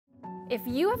If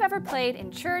you have ever played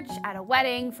in church, at a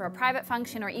wedding, for a private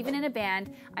function, or even in a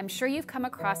band, I'm sure you've come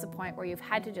across a point where you've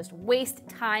had to just waste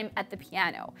time at the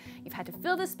piano. You've had to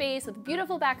fill the space with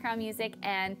beautiful background music,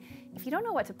 and if you don't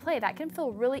know what to play, that can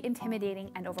feel really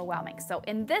intimidating and overwhelming. So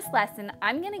in this lesson,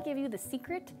 I'm gonna give you the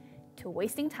secret to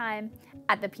wasting time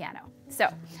at the piano. So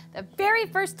the very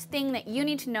first thing that you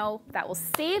need to know that will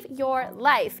save your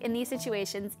life in these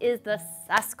situations is the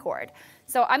sus chord.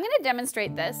 So I'm gonna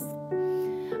demonstrate this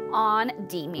on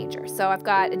D major. So I've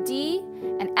got a D,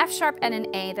 an F sharp, and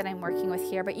an A that I'm working with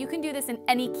here, but you can do this in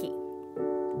any key.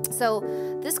 So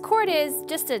this chord is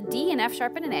just a D, an F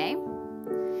sharp, and an A.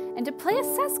 And to play a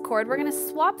sus chord, we're gonna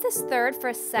swap this third for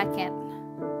a second.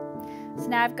 So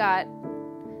now I've got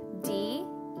D,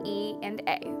 E, and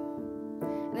A.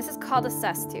 And this is called a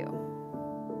sus2.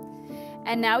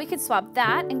 And now we could swap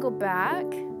that and go back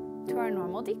to our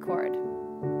normal D chord.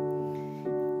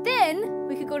 Then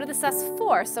we could go to the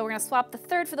sus4, so we're going to swap the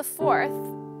third for the fourth.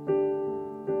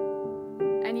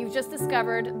 And you've just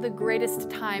discovered the greatest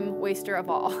time waster of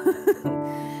all.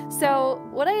 So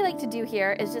what I like to do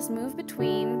here is just move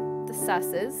between the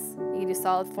sus's. You can do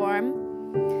solid form.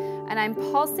 And I'm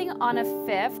pulsing on a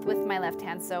fifth with my left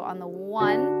hand. So on the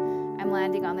 1, I'm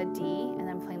landing on the D, and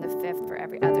I'm playing the fifth for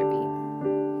every other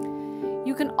beat.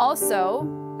 You can also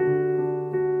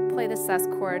play the sus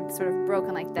chord sort of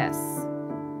broken like this.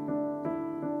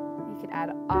 You could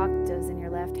add octaves in your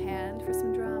left hand for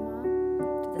some drama,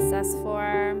 to the sus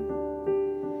form,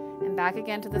 and back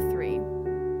again to the 3.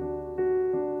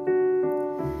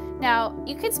 Now,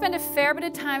 you could spend a fair bit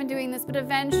of time doing this, but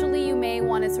eventually you may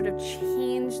want to sort of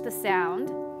change the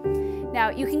sound. Now,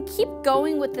 you can keep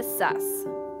going with the sus,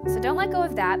 so don't let go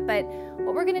of that, but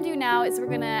what we're going to do now is we're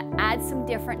going to add some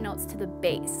different notes to the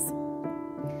bass.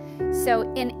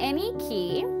 So in any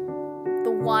key,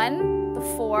 the 1, the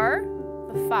 4,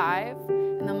 the 5,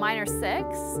 and the minor 6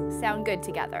 sound good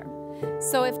together.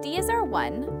 So if D is our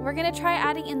 1, we're going to try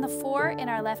adding in the 4 in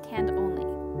our left hand only.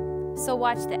 So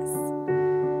watch this.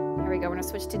 Here we go, we're going to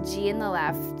switch to G in the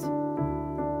left.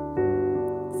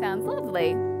 Sounds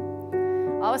lovely.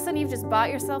 All of a sudden you've just bought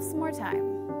yourself some more time.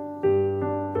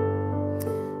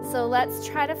 So let's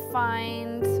try to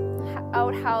find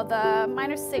out how the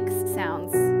minor 6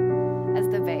 sounds as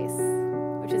the bass,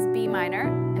 which is B minor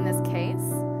in this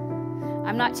case.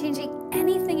 I'm not changing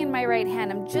anything in my right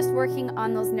hand, I'm just working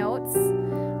on those notes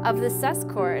of the sus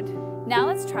chord. Now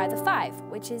let's try the 5,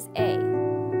 which is A.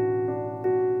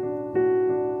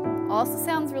 Also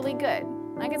sounds really good.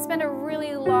 I could spend a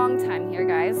really long time here,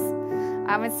 guys.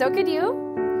 And so could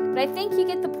you, but I think you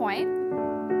get the point.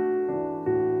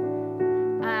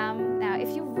 Now,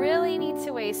 if you really need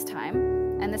to waste time,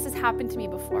 and this has happened to me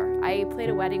before. I played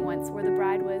a wedding once where the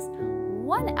bride was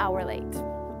 1 hour late.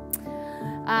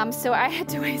 So I had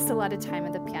to waste a lot of time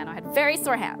at the piano. I had very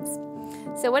sore hands.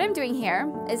 So what I'm doing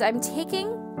here is I'm taking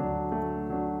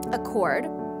a chord,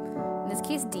 in this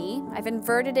case D, I've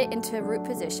inverted it into root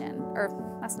position, or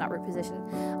that's not root position.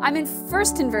 I'm in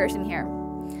first inversion here,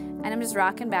 and I'm just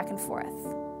rocking back and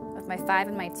forth with my 5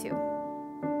 and my 2.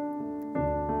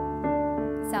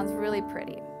 It sounds really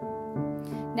pretty.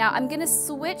 Now I'm gonna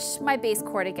switch my bass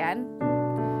chord again,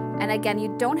 and again,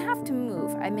 you don't have to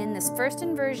move. I'm in this first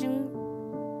inversion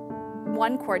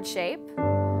 1 chord shape,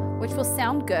 which will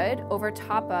sound good over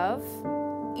top of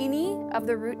any of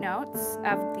the root notes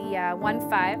of the 1,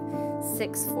 5,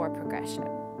 6, 4 progression,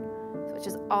 which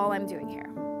is all I'm doing here.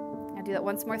 I'll do that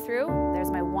once more through.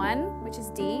 There's my 1, which is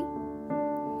D,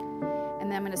 and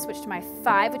then I'm gonna switch to my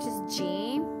 5, which is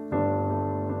G.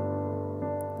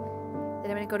 Then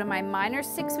I'm going to go to my minor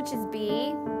 6, which is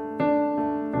B.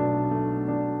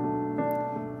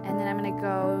 And then I'm going to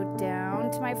go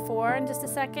down to my 4 in just a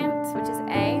second, which is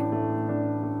A.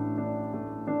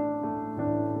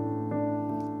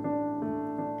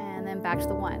 And then back to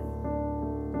the 1.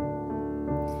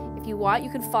 If you want, you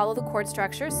can follow the chord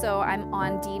structure. So I'm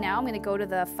on D now. I'm going to go to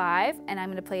the 5, and I'm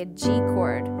going to play a G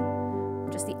chord,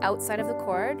 just the outside of the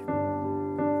chord.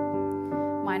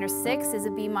 Minor 6 is a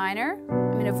B minor.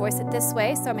 I'm going to voice it this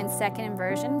way, so I'm in second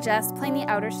inversion, just playing the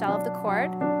outer shell of the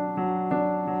chord.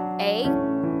 A.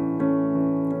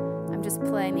 I'm just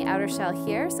playing the outer shell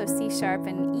here, so C sharp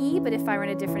and E, but if I were in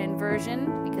a different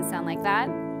inversion, it could sound like that,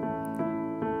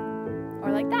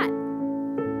 or like that.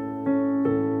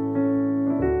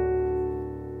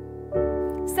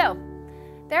 So,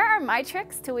 there are my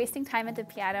tricks to wasting time at the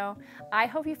piano. I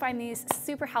hope you find these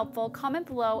super helpful. Comment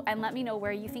below and let me know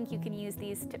where you think you can use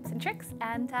these tips and tricks,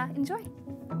 and enjoy.